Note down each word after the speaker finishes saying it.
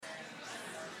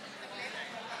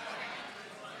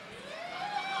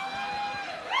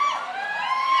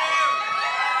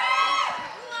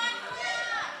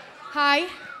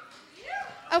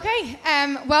Okay,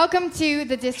 welcome to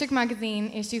the District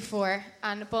Magazine issue 4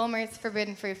 and Bulmer's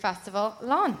Forbidden Fruit Festival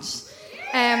launch.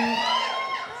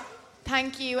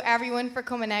 Thank you everyone for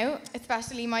coming out,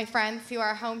 especially my friends who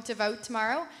are home to vote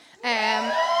tomorrow.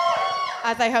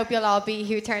 As I hope you'll all be,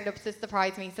 who turned up to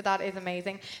surprise me, so that is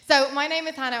amazing. So my name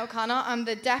is Hannah O'Connell. I'm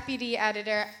the deputy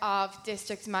editor of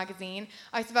District Magazine.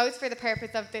 I suppose for the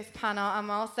purpose of this panel,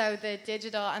 I'm also the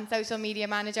digital and social media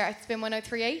manager at Spin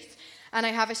 1038, and I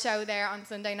have a show there on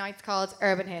Sunday nights called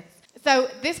Urban Hits. So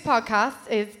this podcast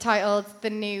is titled The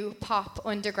New Pop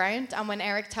Underground, and when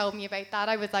Eric told me about that,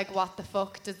 I was like, what the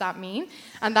fuck does that mean?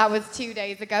 And that was 2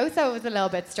 days ago, so it was a little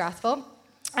bit stressful.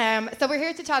 So we're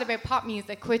here to chat about pop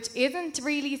music, which isn't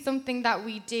really something that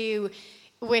we do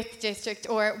with District,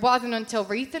 or it wasn't until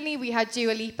recently. We had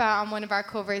Dua Lipa on one of our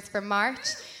covers for March.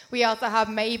 We also have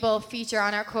Mabel feature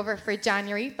on our cover for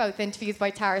January, both interviews by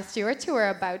Tara Stewart, who we're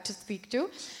about to speak to.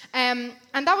 And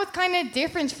that was kind of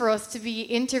different for us to be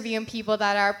interviewing people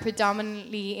that are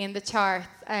predominantly in the charts.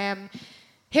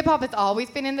 Hip-hop has always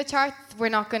been in the charts. We're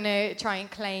not going to try and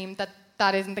claim that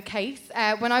that isn't the case.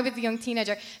 When I was a young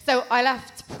teenager, so I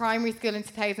left primary school in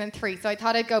 2003, so I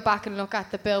thought I'd go back and look at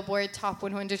the Billboard Top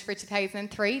 100 for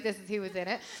 2003. This is who was in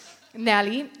it.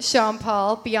 Nelly, Sean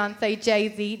Paul, Beyonce,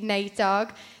 Jay-Z, Nate Dogg,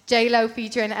 J-Lo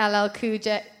featuring LL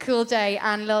Cool J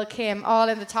and Lil Kim, all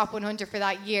in the top 100 for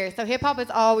that year. So hip-hop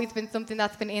has always been something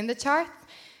that's been in the charts.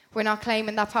 We're not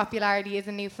claiming that popularity is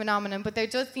a new phenomenon, but there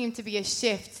does seem to be a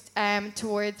shift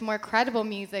towards more credible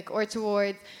music, or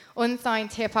towards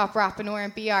unsigned hip-hop, rap and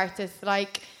R&B artists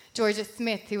like Georgia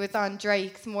Smith, who was on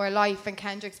Drake's More Life and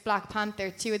Kendrick's Black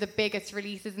Panther, two of the biggest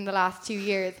releases in the last 2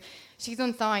 years. She's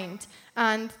unsigned.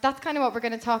 And that's kind of what we're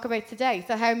going to talk about today.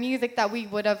 So how music that we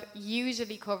would have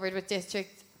usually covered with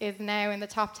District is now in the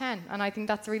top 10. And I think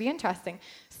that's really interesting.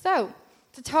 So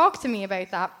to talk to me about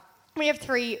that, we have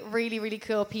three really, really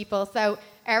cool people. So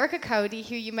Erica Cody,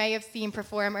 who you may have seen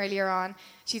perform earlier on.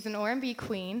 She's an R&B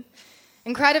queen.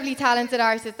 Incredibly talented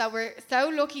artist that we're so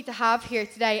lucky to have here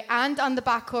today, and on the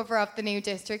back cover of the new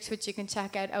District, which you can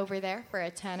check out over there for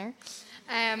a tenner.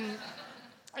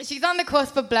 She's on the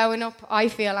cusp of blowing up, I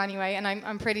feel anyway, and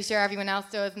I'm pretty sure everyone else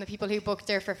does, and the people who booked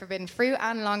her for Forbidden Fruit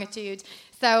and Longitude.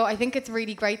 So I think it's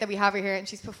really great that we have her here, and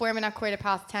she's performing at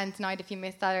 10:15 tonight if you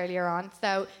missed that earlier on.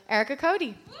 So, Erica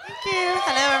Cody. Thank you.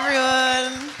 Hello,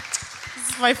 everyone. This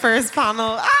is my first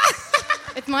panel.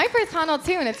 It's my first panel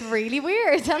too, and it's really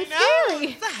weird and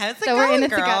scary. How's it so going, we're in it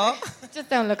girl? together. Just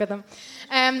don't look at them.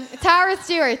 Tara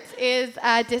Stewart is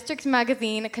a District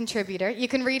Magazine contributor. You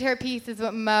can read her pieces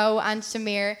with Mo and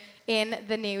Shamir in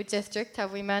the new District.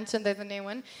 Have we mentioned there's a new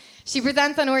one? She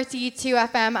presents on RTE2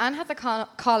 FM and has a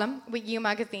column with You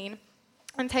Magazine,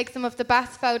 and takes some of the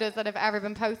best photos that have ever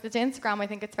been posted to Instagram, I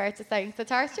think it's fair to say. So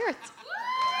Tara Stewart.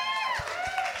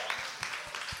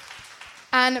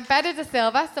 And Betta Da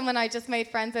Silva, someone I just made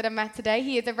friends with and met today.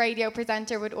 He is a radio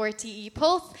presenter with RTE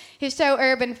Pulse. His show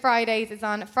Urban Fridays is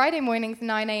on Friday mornings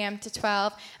 9 a.m. to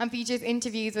 12 and features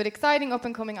interviews with exciting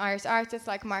up-and-coming Irish artists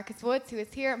like Marcus Woods, who is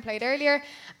here and played earlier,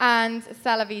 and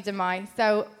Celavi Demai.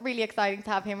 So really exciting to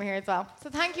have him here as well. So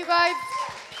thank you guys.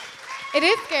 It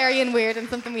is scary and weird and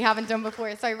something we haven't done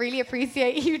before, so I really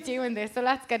appreciate you doing this. So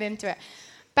let's get into it.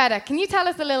 Betta, can you tell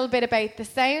us a little bit about the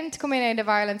sound coming out of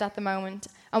Ireland at the moment,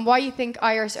 and why you think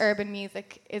Irish urban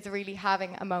music is really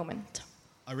having a moment?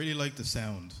 I really like the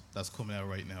sound that's coming out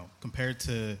right now. Compared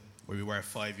to where we were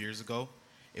 5 years ago,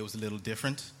 it was a little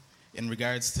different. In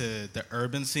regards to the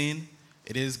urban scene,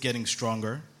 it is getting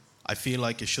stronger. I feel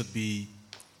like it should be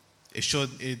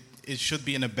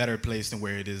in a better place than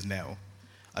where it is now.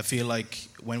 I feel like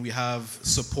when we have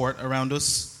support around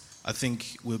us, I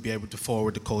think we'll be able to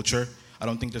forward the culture. I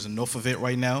don't think there's enough of it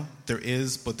right now. There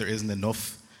is, but there isn't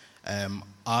enough.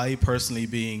 I personally,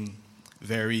 being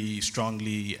very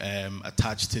strongly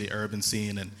attached to the urban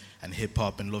scene and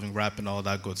hip-hop and loving rap and all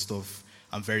that good stuff,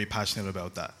 I'm very passionate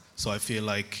about that. So I feel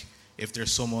like if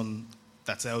there's someone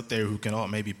that's out there who can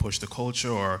maybe push the culture,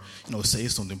 or say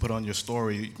something, put on your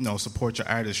story, support your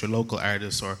artists, your local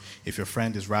artists, or if your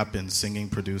friend is rapping, singing,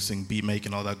 producing, beat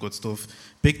making, all that good stuff,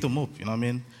 pick them up, you know what I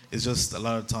mean? It's just a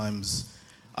lot of times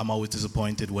I'm always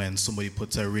disappointed when somebody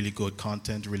puts out really good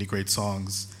content, really great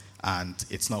songs, and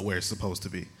it's not where it's supposed to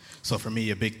be. So for me,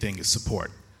 a big thing is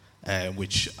support,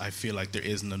 which I feel like there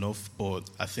isn't enough, but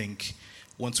I think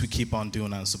once we keep on doing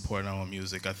that and supporting our own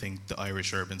music, I think the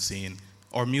Irish urban scene,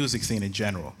 or music scene in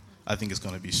general, I think it's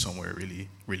going to be somewhere really,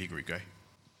 really great.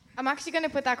 I'm actually going to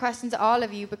put that question to all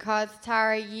of you because,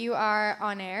 Tara, you are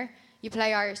on air, you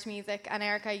play Irish music, and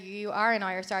Erica, you are an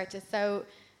Irish artist, so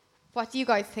what do you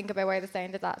guys think about where the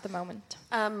sound is at the moment?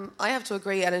 I have to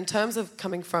agree, and in terms of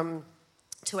coming from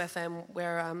 2FM,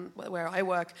 where I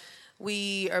work,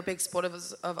 we are big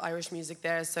supporters of Irish music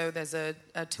there. So there's a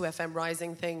 2FM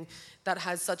Rising thing that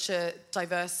has such a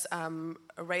diverse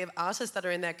array of artists that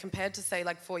are in there compared to, say,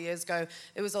 like 4 years ago.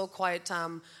 It was all quite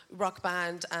rock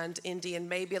band and indie and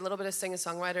maybe a little bit of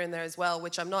singer-songwriter in there as well,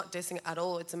 which I'm not dissing at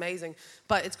all. It's amazing.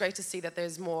 But it's great to see that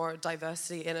there's more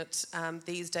diversity in it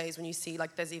these days when you see,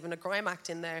 like, there's even a grime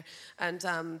act in there and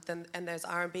there's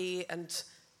R&B and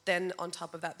then on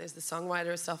top of that, there's the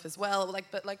songwriter stuff as well.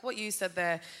 But what you said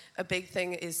there, a big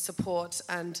thing is support.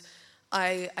 And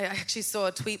I actually saw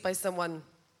a tweet by someone,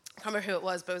 I can't remember who it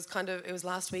was, but it was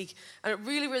last week, and it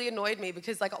really, really annoyed me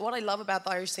because what I love about the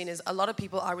Irish scene is a lot of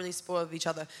people are really supportive of each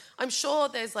other. I'm sure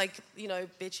there's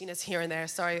bitchiness here and there.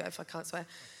 Sorry if I can't swear.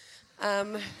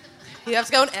 You have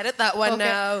to go and edit that one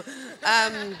now.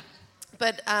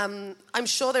 But I'm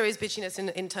sure there is bitchiness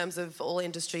in terms of all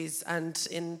industries and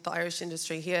in the Irish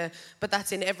industry here. But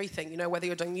that's in everything, whether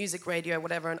you're doing music, radio,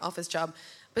 whatever, an office job.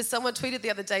 But someone tweeted the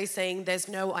other day saying there's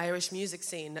no Irish music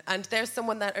scene. And there's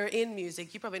someone that are in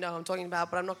music. You probably know who I'm talking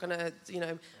about, but I'm not going to,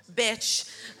 bitch.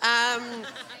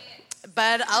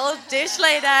 But I'll dish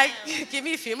later. Give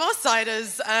me a few more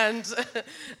ciders. And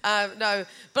no.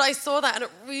 But I saw that and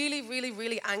it really, really,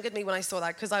 really angered me when I saw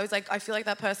that because I was like, I feel like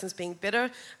that person's being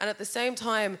bitter and at the same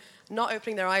time not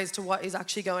opening their eyes to what is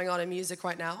actually going on in music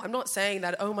right now. I'm not saying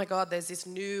that, oh my God, there's this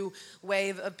new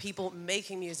wave of people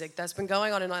making music that's been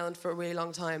going on in Ireland for a really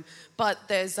long time. But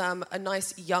there's a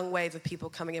nice young wave of people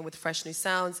coming in with fresh new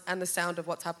sounds and the sound of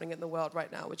what's happening in the world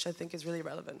right now, which I think is really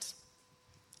relevant.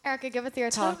 Erica, give us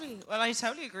your thoughts. Well, I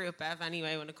totally agree with Bev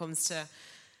anyway when it comes to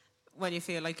when you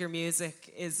feel like your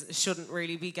music shouldn't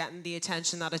really be getting the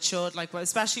attention that it should.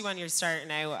 Especially when you're starting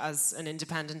out as an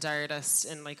independent artist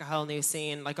in a whole new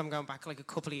scene. I'm going back a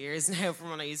couple of years now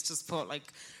from when I used to just put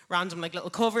random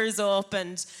little covers up,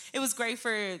 and it was great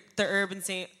for the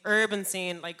urban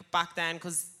scene back then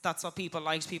because that's what people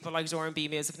liked. People liked R&B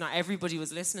music. Not everybody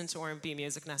was listening to R&B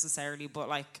music necessarily,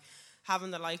 but having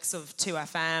the likes of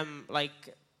 2FM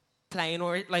playing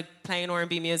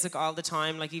R&B music all the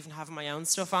time, even having my own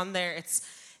stuff on there,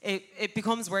 it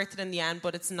becomes worth it in the end.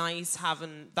 But it's nice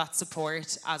having that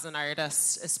support as an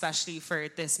artist, especially for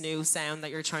this new sound that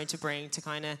you're trying to bring to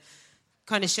kind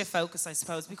of shift focus, I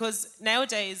suppose. Because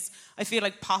nowadays I feel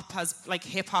like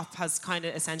hip hop has kind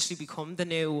of essentially become the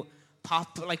new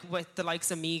pop, with the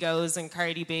likes of Migos and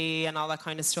Cardi B and all that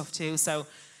kind of stuff too. So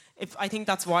I think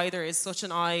that's why there is such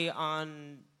an eye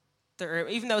on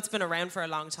even though it's been around for a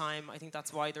long time, I think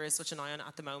that's why there is such an eye on it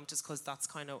at the moment, just because that's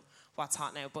kind of what's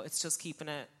hot now. But it's just keeping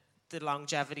it the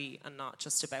longevity and not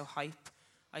just about hype,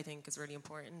 I think is really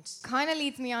important. Kind of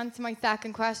leads me on to my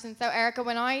second question. So Erica,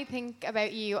 when I think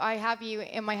about you, I have you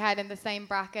in my head in the same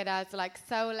bracket as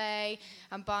Soleil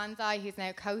and Bonsai, who's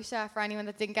now Kosha, for anyone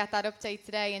that didn't get that update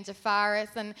today, and Jafaris.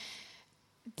 And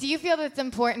do you feel that it's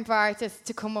important for artists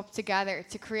to come up together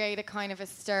to create a kind of a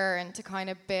stir and to kind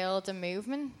of build a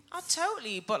movement? Oh,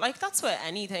 totally. But that's with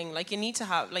anything. You need to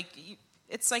have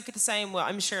it's the same. Well,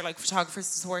 I'm sure photographers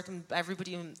support them,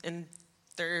 everybody in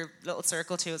their little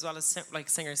circle too, as well as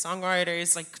singers,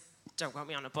 songwriters. Don't quote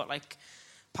me on it, but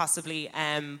possibly.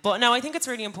 But no, I think it's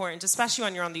really important, especially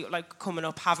when you're on the coming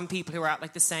up, having people who are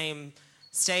at the same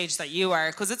stage that you are,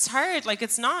 because it's hard.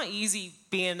 It's not easy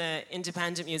being an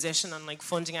independent musician and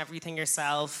funding everything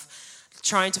yourself,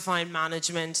 trying to find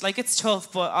management. It's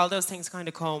tough, but all those things kind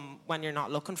of come when you're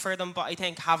not looking for them. But I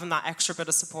think having that extra bit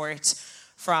of support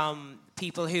from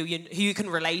people who you can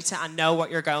relate to and know what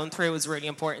you're going through is really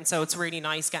important. So it's really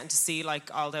nice getting to see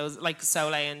all those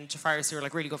Soleil and Jafaris, who are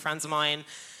really good friends of mine,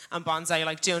 and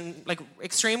Bonsai doing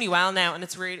extremely well now, and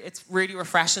it's really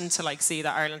refreshing to see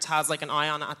that Ireland has an eye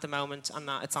on it at the moment and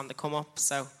that it's on the come up.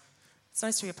 So it's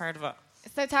nice to be a part of it.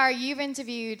 So Tara, you've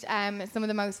interviewed some of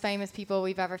the most famous people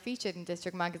we've ever featured in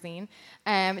District Magazine.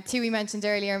 Two we mentioned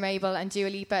earlier, Mabel and Dua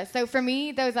Lipa. So for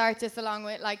me, those artists, along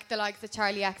with the likes of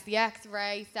Charlie XCX,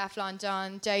 Ray, Stefflon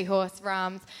John, J Hus,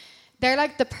 Rams, they're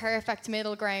the perfect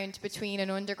middle ground between an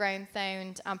underground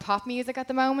sound and pop music at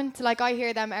the moment. I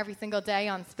hear them every single day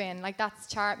on Spin. That's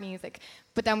chart music.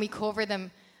 But then we cover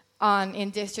them in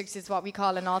District, is what we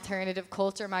call an alternative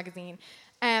culture magazine.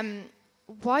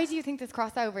 Why do you think this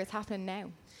crossover is happening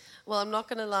now? Well, I'm not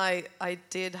going to lie, I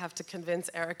did have to convince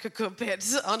Erica a good bit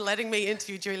on letting me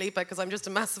interview Dua Lipa because I'm just a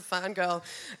massive fangirl.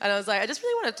 And I was like, I just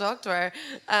really want to talk to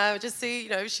her, just see,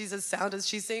 if she's as sound as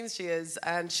she seems she is.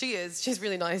 And she is. She's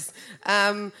really nice.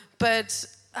 But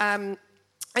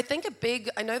I think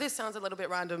I know this sounds a little bit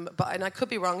random, and I could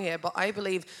be wrong here, but I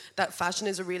believe that fashion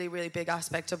is a really, really big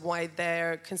aspect of why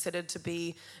they're considered to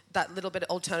be that little bit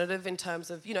alternative in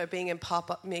terms of, being in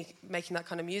pop-up, making that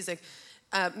kind of music.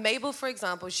 Mabel, for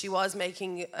example, she was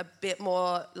making a bit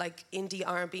more like indie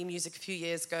R&B music a few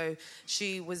years ago.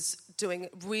 She was doing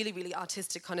really, really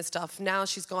artistic kind of stuff. Now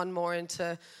she's gone more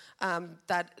into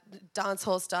that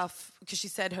dancehall stuff because she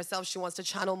said herself she wants to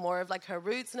channel more of like her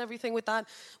roots and everything with that,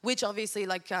 which obviously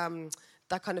like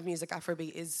that kind of music,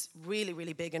 Afrobeat, is really,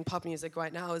 really big in pop music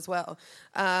right now as well.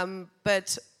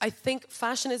 But I think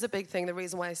fashion is a big thing. The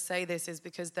reason why I say this is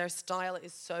because their style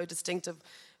is so distinctive,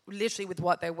 literally with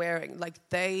what they're wearing. Like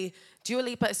Dua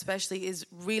Lipa especially is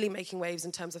really making waves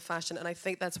in terms of fashion, and I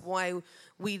think that's why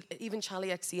even Charlie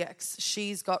XCX,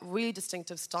 she's got really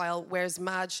distinctive style, wears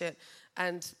mad shit,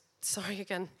 and sorry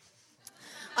again.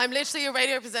 I'm literally a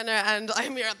radio presenter and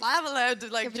I'm here laugh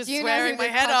aloud, like just swearing my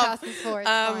head off.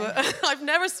 I've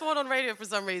never sworn on radio for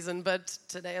some reason, but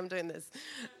today I'm doing this.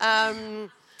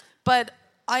 But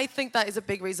I think that is a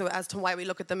big reason as to why we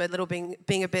look at them a little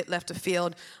being a bit left of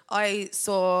field. I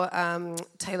saw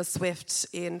Taylor Swift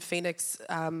in Phoenix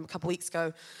a couple weeks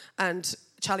ago, and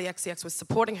Charlie XCX was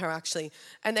supporting her actually,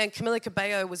 and then Camila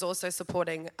Cabello was also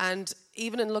supporting. And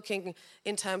even in looking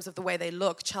in terms of the way they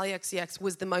look, Charlie XCX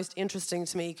was the most interesting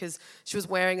to me because she was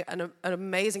wearing an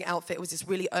amazing outfit. It was this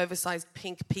really oversized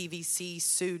pink PVC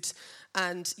suit,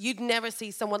 and you'd never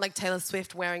see someone like Taylor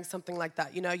Swift wearing something like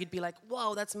that. You know, you'd be like,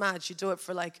 whoa, that's mad. She'd do it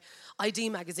for like ID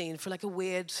magazine for like a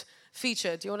weird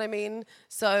feature. Do you know what I mean?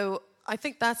 So I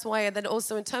think that's why. And then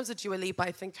also in terms of Dua Lipa,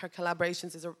 I think her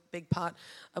collaborations is a big part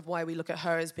of why we look at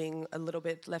her as being a little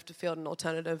bit left of field and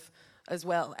alternative as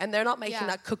well. And they're not making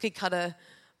that cookie cutter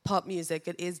pop music.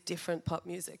 It is different pop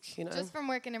music, you know. Just from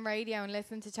working in radio and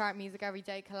listening to chart music every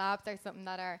day, collabs are something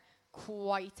that are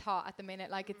quite hot at the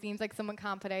minute. Like, it seems like someone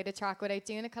can't put out a track without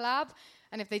doing a collab,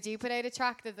 and if they do put out a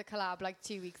track, there's a collab like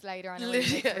 2 weeks later on a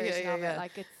remix version of it.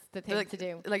 Like, it's the thing to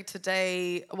do. Like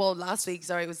today, well, last week,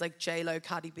 sorry, it was like J-Lo,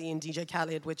 Cardi B, and DJ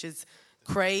Khaled, which is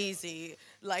crazy.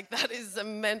 Like, that is a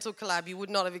mental collab. You would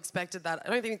not have expected that. I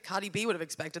don't think Cardi B would have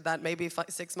expected that maybe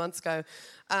 6 months ago.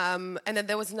 And then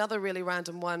there was another really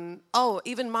random one. Oh,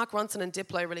 even Mark Ronson and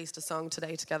Diplo released a song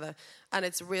today together, and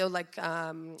it's real like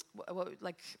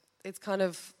it's kind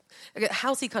of a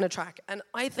housey kind of track, and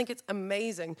I think it's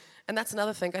amazing. And that's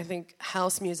another thing. I think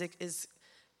house music is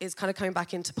kind of coming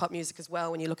back into pop music as well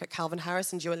when you look at Calvin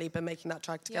Harris and Dua Lipa making that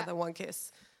track together, One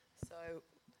Kiss. So,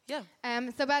 yeah.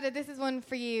 So, Betta, this is one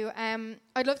for you.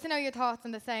 I'd love to know your thoughts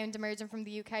on the sound emerging from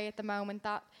the UK at the moment,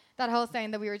 that whole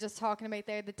sound that we were just talking about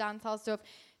there, the dancehall stuff.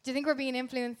 Do you think we're being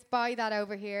influenced by that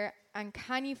over here? And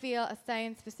can you feel a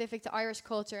sound specific to Irish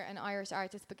culture and Irish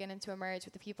artists beginning to emerge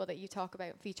with the people that you talk about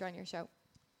and feature on your show?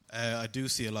 I do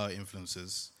see a lot of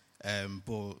influences,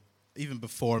 but even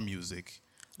before music,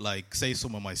 like, say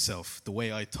someone myself, the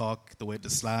way I talk, the way the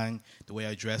slang, the way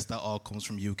I dress, that all comes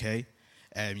from UK.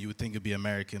 You would think it'd be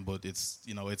American, but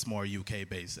it's more UK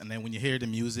based. And then when you hear the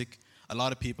music, a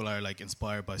lot of people are like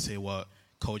inspired by, say, what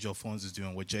Kojo Funds is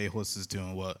doing, what Jay Huss is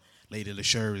doing, what Lady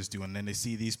LeSure is doing. And then they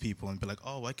see these people and be like,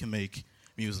 oh, I can make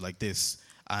music like this.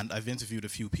 And I've interviewed a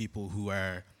few people who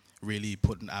are really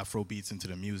putting Afro beats into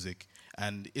the music.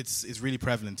 And it's really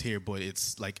prevalent here, but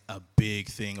it's like a big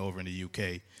thing over in the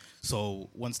UK. So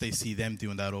once they see them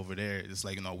doing that over there, it's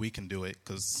like, no, we can do it,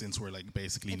 because since we're like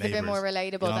basically neighbors. It's a bit more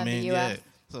relatable than the US. Yeah.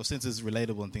 So since it's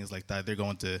relatable and things like that, they're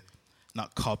going to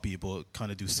not copy, but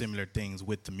kind of do similar things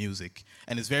with the music.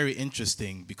 And it's very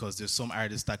interesting because there's some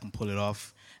artists that can pull it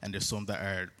off, and there's some that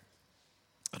are,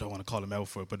 I don't want to call them out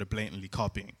for it, but they're blatantly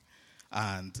copying.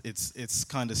 And it's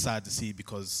kind of sad to see,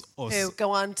 because us... Who?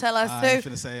 Go on, tell us who. I ain't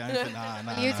finna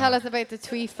say, You tell us about the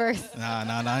tweet first. Nah,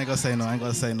 I ain't gonna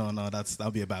say no. No,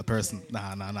 that'll be a bad person.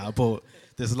 Nah. But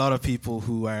there's a lot of people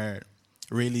who are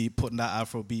really putting that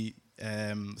Afrobeat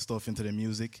stuff into their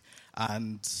music.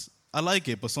 And I like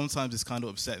it, but sometimes it's kind of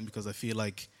upsetting, because I feel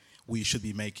like we should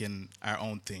be making our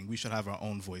own thing. We should have our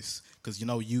own voice. Because,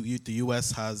 the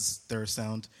US has their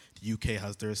sound, the UK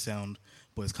has their sound,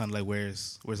 but it's kind of like,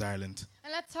 where's Ireland?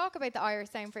 And let's talk about the Irish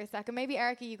sound for a second. Maybe,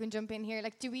 Erica, you can jump in here.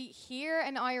 Like, do we hear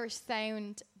an Irish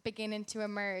sound beginning to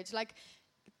emerge? Like,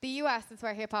 the US is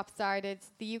where hip-hop started.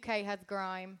 The UK has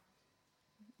grime.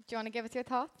 Do you want to give us your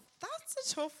thoughts?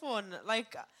 That's a tough one.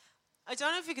 Like, I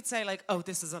don't know if you could say, like, oh,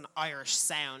 this is an Irish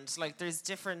sound. Like, there's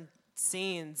different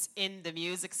scenes in the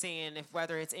music scene,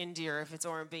 whether it's indie or if it's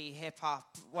R&B,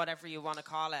 hip-hop, whatever you want to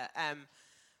call it.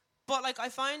 But, like, I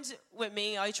find with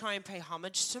me, I try and pay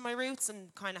homage to my roots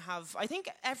and kind of have... I think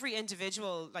every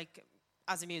individual, like,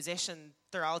 as a musician,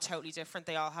 they're all totally different.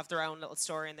 They all have their own little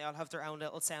story, and they all have their own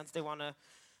little sounds they want to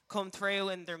come through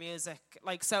in their music.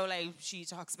 Like, Soleil, she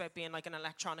talks about being, like, an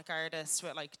electronic artist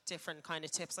with, like, different kind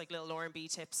of tips, like little R&B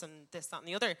tips and this, that, and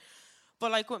the other.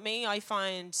 But like with me, I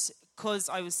find because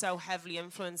I was so heavily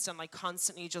influenced and like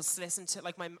constantly just listened to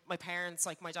like my parents,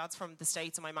 like my dad's from the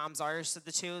States and my mom's Irish, so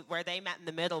the two where they met in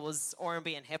the middle was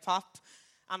R&B and hip hop.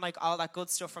 And like all that good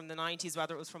stuff from the 90s,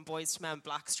 whether it was from Boyz II Men,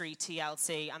 Blackstreet,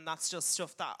 TLC, and that's just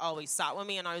stuff that always sat with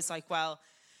me. And I was like, well,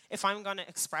 if I'm going to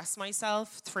express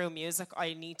myself through music,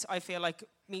 I feel like,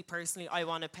 me personally, I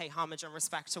want to pay homage and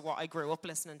respect to what I grew up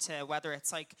listening to, whether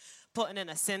it's like putting in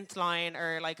a synth line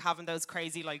or like having those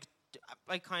crazy like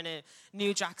kind of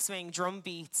New Jack Swing drum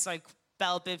beats, like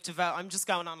Belle Biv DeVoe. I'm just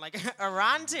going on like a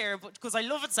rant here, but because I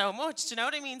love it so much, do you know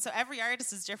what I mean? So every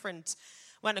artist is different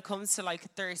when it comes to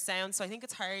like their sound. So I think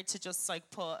it's hard to just like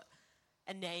put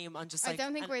a name on just like I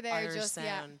don't think we're there Irish just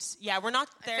sound. Yeah, we're not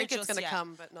there. I think just it's going to yet.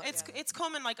 come, but not It's yet. it's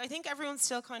coming. Like I think everyone's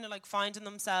still kind of like finding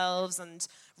themselves and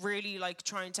really like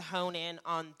trying to hone in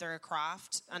on their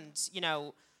craft, and you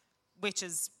know, which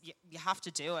is you have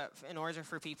to do it in order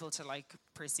for people to like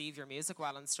perceive your music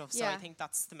well and stuff. So Yeah. I think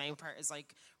that's the main part, is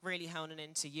like really honing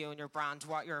into you and your brand,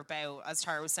 what you're about. As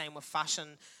Tara was saying with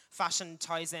fashion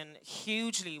ties in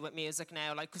hugely with music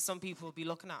now. Like 'cause some people will be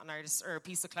looking at an artist or a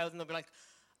piece of clothing, they'll be like,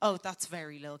 oh, that's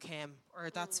very Lil Kim, or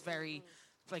that's very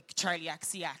like Charlie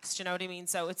XCX. Do you know what I mean?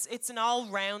 So it's an all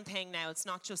round thing now. It's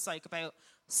not just like about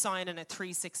signing a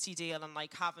 360 deal and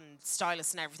like having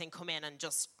stylists and everything come in and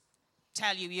just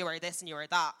tell you are this and you are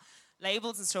that.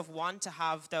 Labels and stuff want to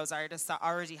have those artists that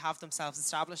already have themselves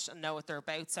established and know what they're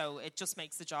about. So it just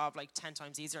makes the job like 10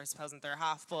 times easier, I suppose, in their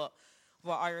half. But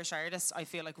what Irish artists, I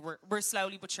feel like we're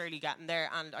slowly but surely getting there,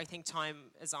 and I think time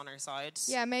is on our side.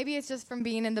 Yeah, maybe it's just from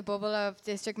being in the bubble of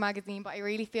District Magazine, but I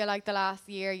really feel like the last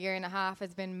year and a half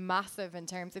has been massive in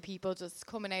terms of people just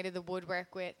coming out of the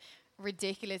woodwork with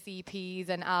ridiculous EPs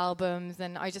and albums,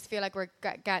 and I just feel like we're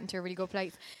getting to a really good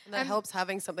place. And that helps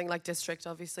having something like District,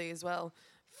 obviously, as well,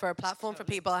 for a platform for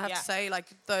people. I have to say, like,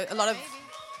 a lot of...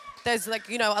 There's, like,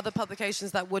 you know, other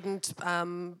publications that wouldn't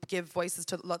give voices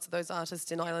to lots of those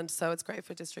artists in Ireland, so it's great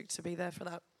for District to be there for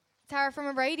that. Tara, from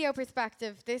a radio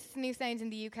perspective, this new sound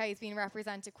in the UK is being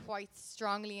represented quite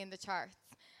strongly in the charts.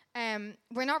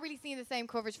 We're not really seeing the same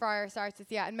coverage for Irish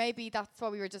artists yet, and maybe that's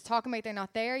what we were just talking about. They're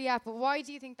not there yet, but why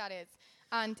do you think that is?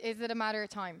 And is it a matter of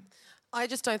time? I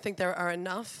just don't think there are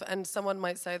enough, and someone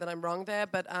might say that I'm wrong there,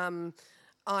 but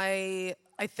I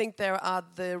think there are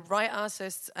the right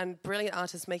artists and brilliant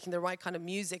artists making the right kind of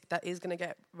music that is going to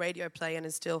get radio play and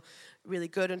is still really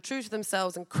good and true to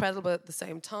themselves and credible at the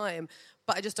same time.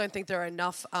 But I just don't think there are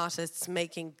enough artists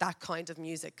making that kind of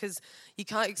music, because you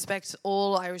can't expect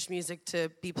all Irish music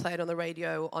to be played on the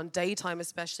radio on daytime,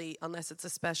 especially unless it's a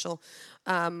special,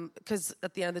 because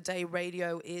at the end of the day,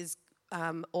 radio is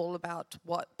all about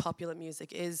what popular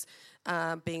music is,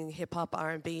 being hip hop,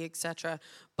 R&B, etc.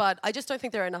 But I just don't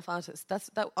think there are enough artists.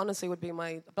 That honestly would be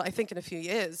my. But I think in a few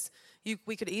years,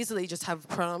 we could easily just have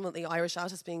predominantly Irish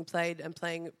artists being played and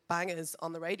playing bangers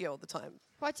on the radio all the time.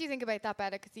 What do you think about that,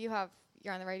 Betta? Because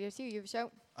you're on the radio too. You have a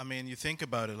show. I mean, you think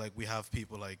about it, like we have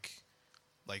people like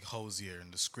Hosier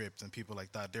and The Script and people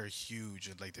like that. They're huge,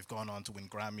 and like they've gone on to win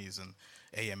Grammys and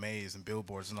AMAs and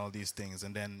Billboards and all these things.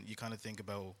 And then you kind of think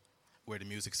about where the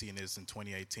music scene is in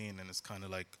 2018, and it's kind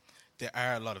of like there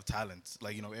are a lot of talent.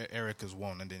 Like, you know, Erica's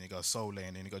one, and then you got Soleil,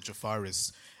 and then you got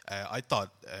Jafaris. I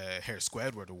thought Hair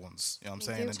Squared were the ones, you know what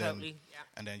I'm saying?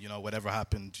 And then, you know, whatever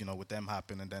happened, you know, with them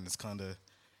happened, and then it's kind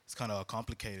of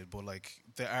complicated. But like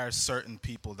there are certain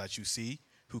people that you see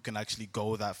who can actually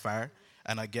go that far.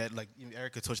 And I get, like, you know,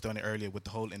 Erica touched on it earlier with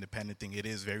the whole independent thing. It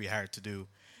is very hard to do.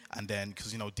 And then,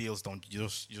 because, you know, deals you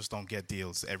just don't get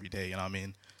deals every day, you know what I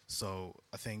mean? So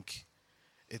I think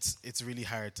it's really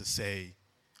hard to say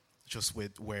just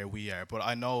with where we are. But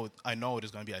I know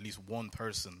there's going to be at least one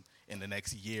person in the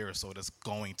next year or so that's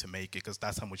going to make it, because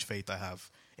that's how much faith I have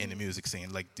in the music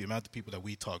scene. Like, the amount of people that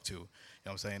we talk to, you know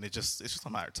what I'm saying? It's just a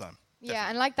matter of time. Yeah, Definitely.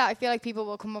 and like that, I feel like people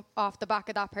will come up off the back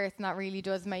of that person that really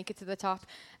does make it to the top.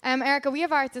 Erica, we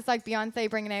have artists like Beyonce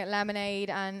bringing out Lemonade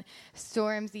and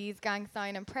Stormzy's Gang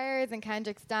Sign and Prayers and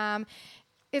Kendrick's Damn.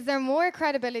 Is there more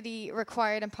credibility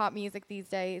required in pop music these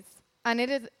days? And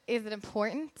is it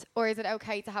important, or is it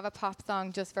okay to have a pop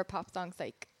song just for pop song's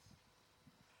sake?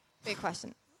 Big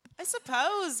question. I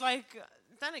suppose, like,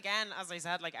 then again, as I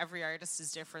said, like, every artist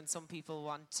is different. Some people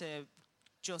want to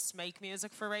just make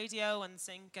music for radio and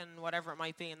sync and whatever it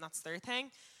might be, and that's their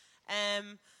thing. I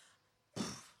don't know.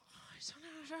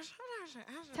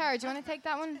 Tara, do you want to take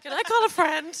that one? Can I call a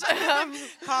friend?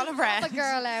 Call a friend. The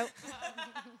girl out.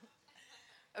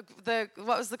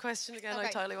 What was the question again? Okay.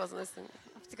 I totally wasn't listening.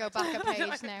 I have to go back a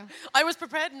page now. I was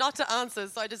prepared not to answer,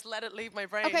 so I just let it leave my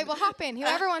brain. Okay, well, hop in.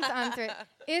 Whoever wants to answer it.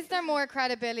 Is there more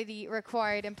credibility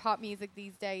required in pop music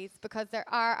these days? Because there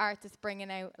are artists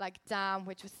bringing out like Damn,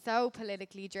 which was so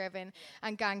politically driven,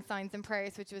 and Gang Signs and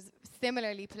Prayers, which was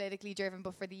similarly politically driven,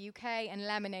 but for the UK, and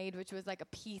Lemonade, which was like a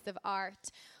piece of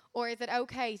art. Or is it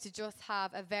okay to just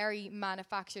have a very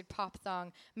manufactured pop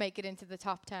song make it into the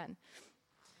top 10?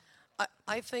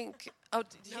 I think. Oh,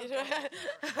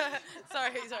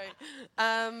 sorry.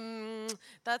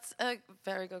 That's a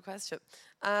very good question.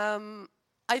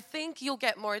 I think you'll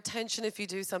get more attention if you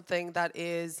do something that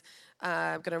is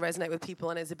going to resonate with people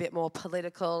and is a bit more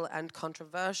political and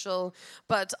controversial.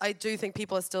 But I do think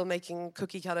people are still making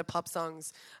cookie cutter pop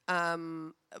songs,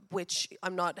 which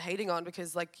I'm not hating on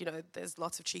because, like, you know, there's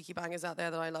lots of cheeky bangers out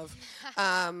there that I love.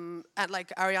 And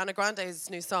like Ariana Grande's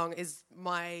new song is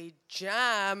my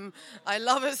jam. I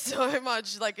love it so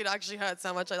much. Like, it actually hurts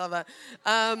how much I love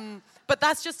it. But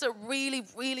that's just a really,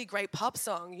 really great pop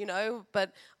song, you know?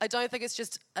 But I don't think it's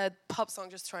just a pop song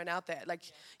just thrown out there. Like,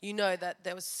 you know that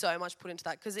there was so much put into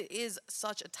that because it is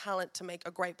such a talent to make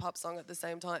a great pop song at the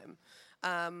same time.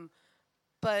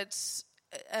 But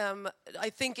I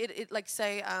think it like,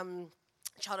 say,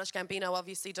 Childish Gambino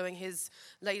obviously doing his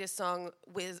latest song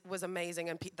was amazing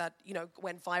and that, you know,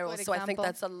 went viral. So I think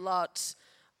that's a lot...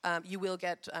 you will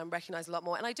get recognized a lot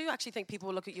more. And I do actually think people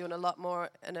will look at you in a lot more,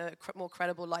 in a more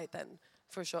credible light then,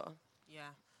 for sure. Yeah.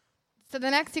 So the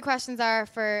next two questions are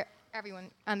for everyone,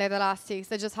 and they're the last two,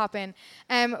 so just hop in.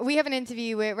 We have an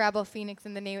interview with Rebel Phoenix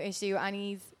in the new issue, and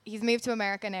he's moved to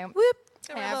America now. Whoop!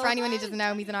 For anyone who doesn't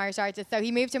know him, he's an Irish artist. So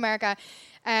he moved to America.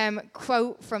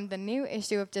 Quote from the new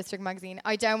issue of District Magazine: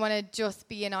 "I don't want to just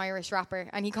be an Irish rapper."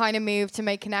 And he kind of moved to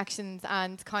make connections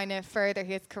and kind of further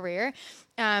his career.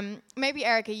 Maybe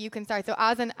Erica, you can start. So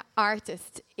as an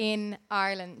artist in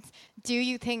Ireland, do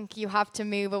you think you have to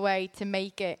move away to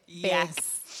make it big?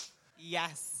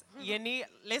 Yes. You need,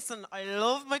 listen, I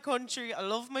love my country, I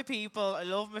love my people, I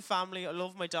love my family, I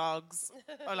love my dogs.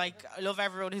 I love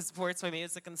everyone who supports my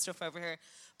music and stuff over here.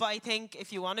 But I think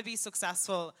if you want to be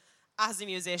successful as a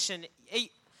musician,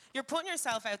 you're putting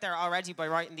yourself out there already by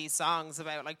writing these songs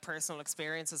about like personal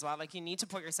experience as well. Like, you need to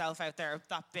put yourself out there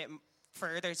that bit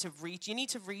further to reach. You need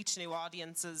to reach new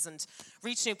audiences and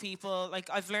reach new people.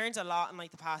 Like, I've learned a lot in like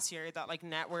the past year that like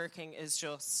networking is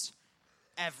just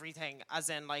everything, as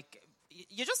in like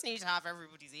you just need to have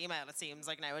everybody's email, it seems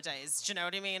like nowadays. Do you know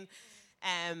what I mean?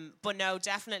 But no,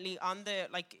 definitely on the,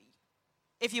 like,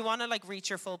 if you want to like reach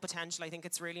your full potential, I think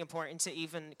it's really important to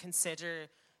even consider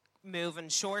moving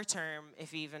short term,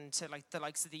 if even to like the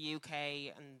likes of the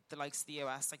UK and the likes of the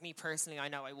US. Like me personally, I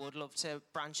know I would love to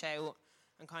branch out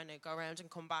and kind of go around and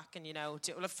come back and, you know,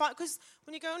 because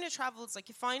when you go on your travels, like,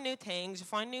 you find new things, you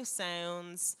find new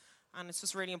sounds, and it's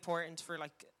just really important for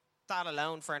like that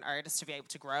alone for an artist to be able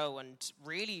to grow and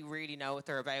really, really know what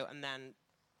they're about. And then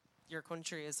your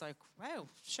country is like, wow,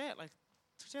 shit, like,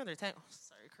 they're doing their thing. Oh,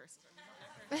 sorry,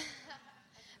 Kirsten.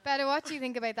 Betta, what do you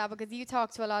think about that? Because you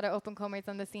talk to a lot of up-and-comers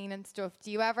on the scene and stuff.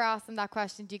 Do you ever ask them that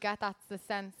question? Do you get that's the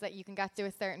sense that you can get to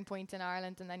a certain point in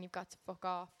Ireland and then you've got to fuck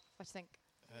off? What do you think?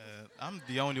 I'm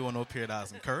the only one up here that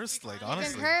hasn't cursed, like,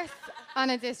 honestly. You can curse on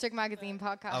a District Magazine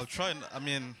podcast. I'll try, I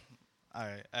mean, all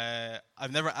right.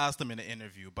 I've never asked them in an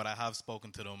interview, but I have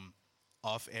spoken to them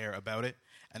off air about it.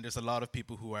 And there's a lot of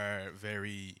people who are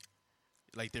very,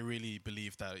 like, they really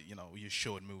believe that, you know, you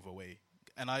should move away.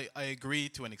 And I agree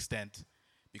to an extent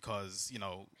because, you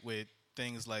know, with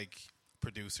things like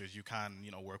producers, you can,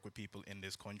 you know, work with people in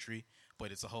this country,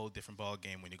 but it's a whole different ball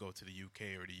game when you go to the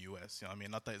UK or the US. You know what I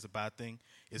mean? Not that it's a bad thing.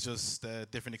 It's just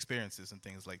different experiences and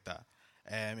things like that.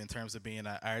 In terms of being an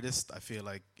artist, I feel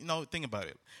like, you know, think about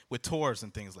it. With tours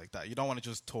and things like that, you don't want to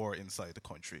just tour inside the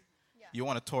country. Yeah. You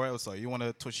want to tour outside. You want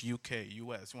to touch UK,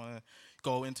 US. You want to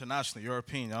go international,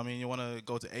 European. I mean, you want to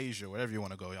go to Asia, wherever you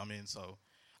want to go. I mean, so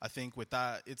I think with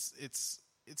that, it's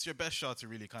your best shot to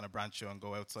really kind of branch out and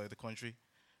go outside the country.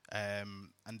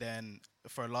 And then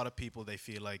for a lot of people, they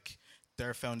feel like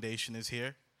their foundation is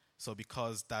here. So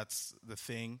because that's the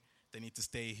thing, they need to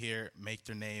stay here, make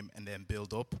their name, and then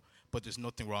build up. But there's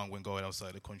nothing wrong when going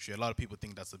outside the country. A lot of people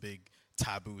think that's a big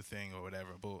taboo thing or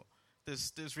whatever. But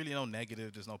there's really no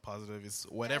negative. There's no positive. It's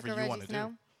whatever you want to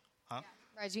do. Huh?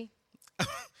 Yeah. Reggie?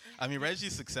 I mean,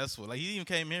 Reggie's successful. Like, he even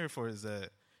came here for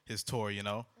his tour, you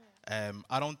know.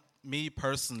 Me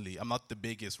personally, I'm not the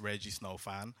biggest Reggie Snow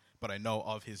fan, but I know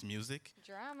of his music.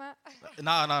 Drama.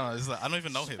 No. It's like, I don't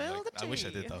even know him. Like, I wish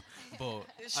I did, though. But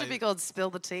it should be called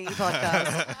Spill the Tea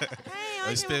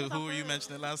podcast. Who were you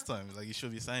mentioning last time? Like, you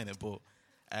should be saying it.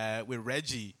 But with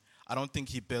Reggie, I don't think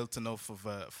he built enough of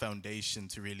a foundation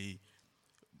to really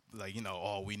like,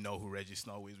 oh, we know who Reggie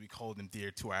Snow is. We hold him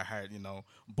dear to our heart,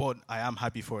 But I am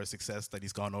happy for his success that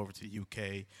he's gone over to the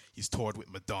UK. He's toured with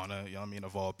Madonna,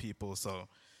 of all people. So,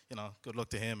 good luck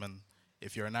to him. And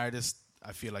if you're an artist,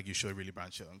 I feel like you should really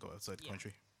branch out and go outside the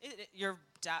country. You're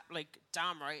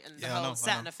damn right, and the Yeah, whole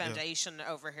setting a yeah. foundation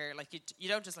over here. Like you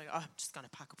don't just I'm just gonna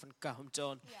pack up and go. I'm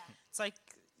done. Yeah. It's like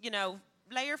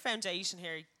lay your foundation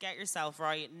here, get yourself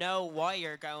right, know why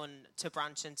you're going to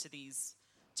branch into these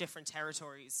different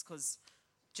territories. Because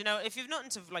if you've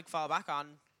nothing to fall back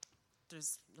on,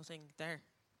 there's nothing there.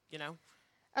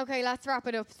 Okay, let's wrap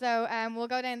it up. So we'll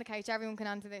go down the couch. Everyone can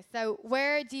answer this. So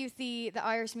where do you see the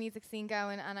Irish music scene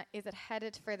going, and is it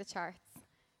headed for the charts?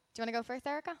 Do you want to go first,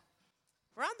 Erica?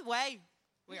 We're on the way.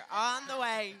 We're on the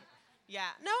way. Yeah.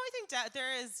 No, I think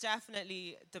there is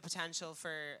definitely the potential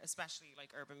for, especially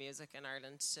urban music in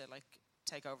Ireland, to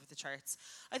take over the charts.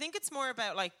 I think it's more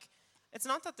about it's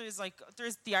not that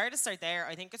there's the artists out there.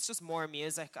 I think it's just more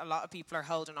music. A lot of people are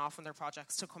holding off on their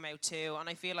projects to come out too, and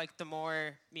I feel like the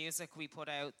more music we put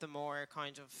out, the more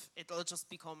kind of it'll just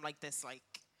become this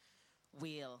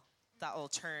wheel that will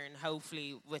turn,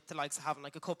 hopefully, with the likes of having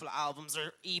a couple of albums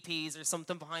or EPs or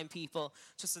something behind people,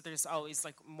 just so there's always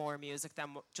more music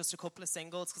than just a couple of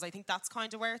singles, because I think that's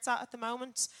kind of where it's at the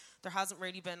moment. There hasn't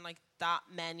really been that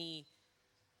many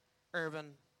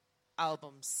urban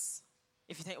albums.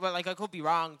 If you think, well, I could be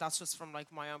wrong, that's just from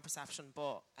my own perception,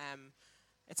 but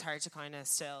it's hard to kind of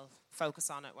still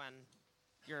focus on it when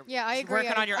you're I agree.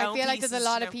 working on your own I feel like pieces, there's a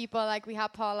lot of people, we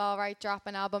had Paul Allwright drop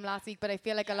an album last week, but I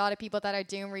feel like a lot of people that are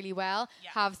doing really well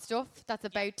have stuff that's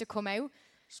about to come out,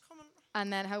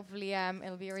 and then hopefully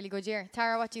it'll be a really good year.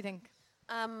 Tara, what do you think?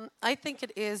 I think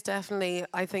it is definitely.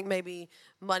 I think maybe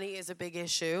money is a big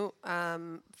issue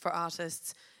for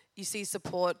artists. You see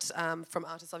support from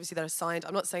artists, obviously, that are signed.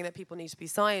 I'm not saying that people need to be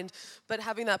signed, but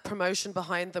having that promotion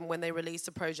behind them when they release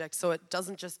a project, so it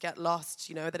doesn't just get lost.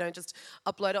 They don't just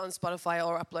upload it on Spotify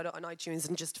or upload it on iTunes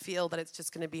and just feel that it's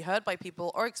just going to be heard by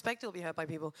people or expect it'll be heard by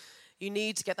people. You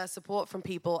need to get that support from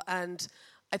people, and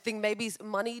I think maybe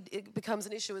money becomes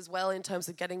an issue as well in terms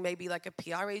of getting maybe a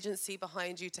PR agency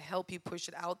behind you to help you push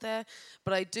it out there.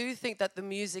 But I do think that the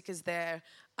music is there,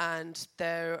 and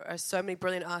there are so many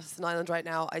brilliant artists in Ireland right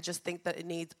now. I just think that it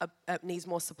needs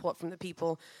more support from the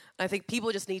people. And I think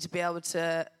people just need to be able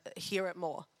to hear it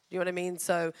more. You know what I mean?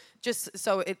 So just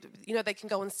so they can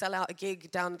go and sell out a gig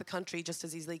down the country just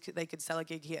as easily they could sell out a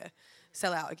gig here.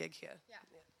 Yeah.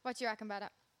 What do you reckon about it?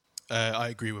 I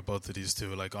agree with both of these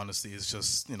two. Honestly, it's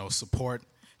just, support.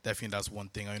 Definitely that's one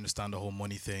thing. I understand the whole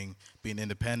money thing, being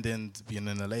independent, being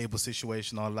in a label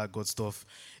situation, all that good stuff.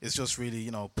 It's just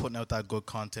really, putting out that good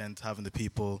content, having the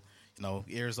people,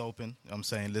 ears open, you know what I'm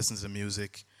saying, listen to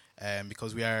music.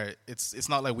 Because it's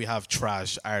not like we have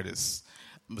trash artists,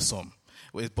 some.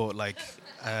 But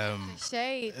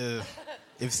Shade.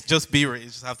 It's just be real. You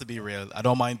just have to be real. I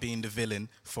don't mind being the villain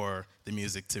for the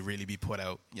music to really be put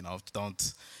out.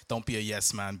 Don't be a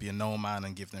yes man, be a no man,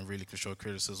 and give them really constructive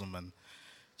criticism, and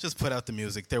just put out the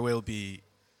music. There will be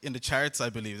in the charts. I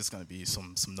believe there's going to be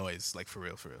some noise, for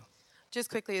real. Just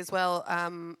quickly as well,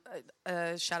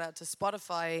 shout out to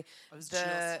Spotify.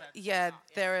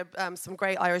 There are some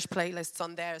great Irish playlists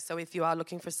on there. So if you are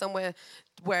looking for somewhere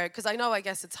because I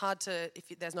guess it's hard to,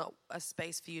 there's not a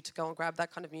space for you to go and grab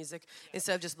that kind of music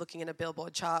instead of just looking in a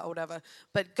Billboard chart or whatever.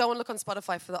 But go and look on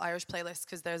Spotify for the Irish playlist,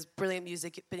 because there's brilliant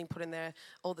music being put in there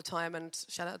all the time. And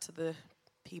shout out to the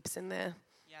peeps in there.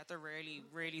 Yeah, they're really,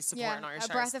 really supporting Irish a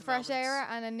breath of fresh air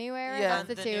and a new era. Yeah. That's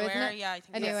the The two, new isn't era, it? yeah, I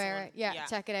think a new that's the era. one. Yeah, Yeah.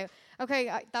 check it out.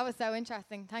 Okay, that was so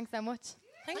interesting. Thanks so much.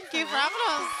 Thank you for having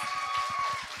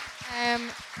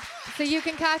us. So you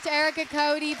can catch Erica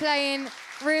Cody playing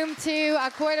Room 2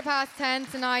 at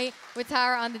 10:15 tonight with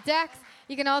Tara on the decks.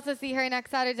 You can also see her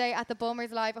next Saturday at the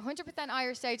Bulmers Live, 100%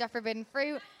 Irish stage at Forbidden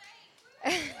Fruit.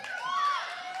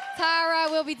 Tara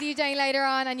will be DJing later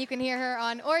on, and you can hear her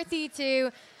on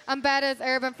RT2 and Betta's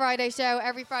Urban Friday show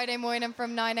every Friday morning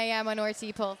from 9 a.m. on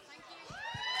RT Pulse.